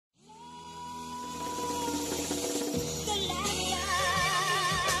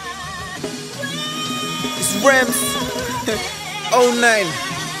Rems. 09.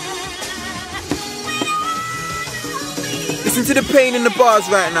 Listen to the pain in the bars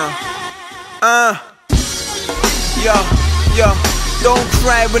right now. Yo. Don't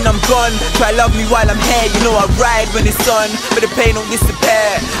cry when I'm gone. Try love me while I'm here. You know I ride when it's on, but the pain don't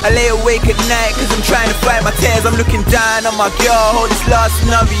disappear. I lay awake at night cause I'm trying to fight my tears. I'm looking down on my girl, hold this last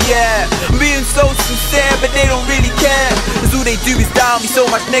another year. I'm being so sincere but they don't really care, cause all they do is down me. So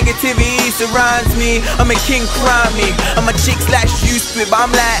much negativity surrounds me. I'm a king, crown me. And my chicks like used to it, but I'm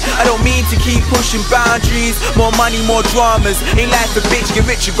like, I don't mean to keep pushing boundaries. More money, more dramas. Ain't life a bitch, get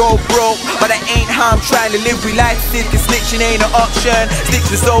rich or go broke. But that ain't how I'm trying to live. We like sick, cause snitching ain't an option. Sticks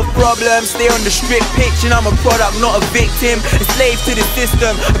to solve problems, stay on the strip pitch. And I'm a product, not a victim. A slave to the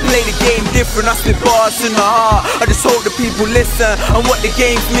system, I play the game different. I spit bars in the heart. I just hope the people listen. And what the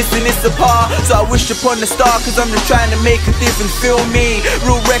game's missing is the part. So I wish upon the star, cause I'm just trying to make a difference. Feel me,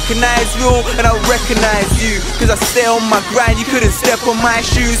 real recognize real, and I recognize you. Cause I stay on my grind, you couldn't step on my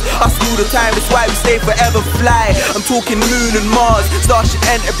shoes. I smooth the time, that's why we stay forever fly. I'm talking moon and Mars, Starship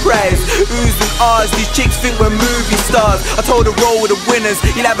Enterprise. Oohs and ahs, these chicks think we're movie stars. I told her roll with the winners,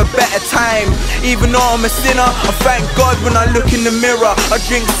 you'll have a better time. Even though I'm a sinner, I thank God when I look in the mirror. I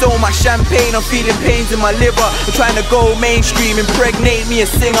drink so much champagne, I'm feeling pains in my liver. I'm trying to go mainstream, impregnate me a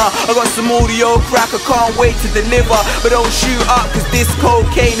singer. I got some audio crack, I can't wait to deliver. But don't shoot up, cause this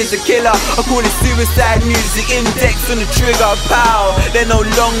cocaine is a killer. I call it suicide music, index on the trigger, pow. They're no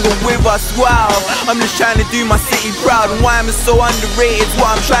longer with us, wow. I'm just trying to do my city proud. And why I'm so underrated is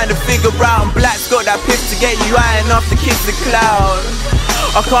what I'm trying to figure out. And Black's got that piff to get you high enough to kiss the cloud.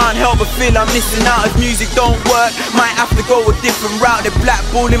 I can't help but feel I'm missing out. If music don't work, might have to go a different route. They're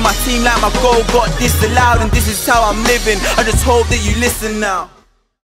blackballing my team like my goal got disallowed. And this is how I'm living, I just hope that you listen now.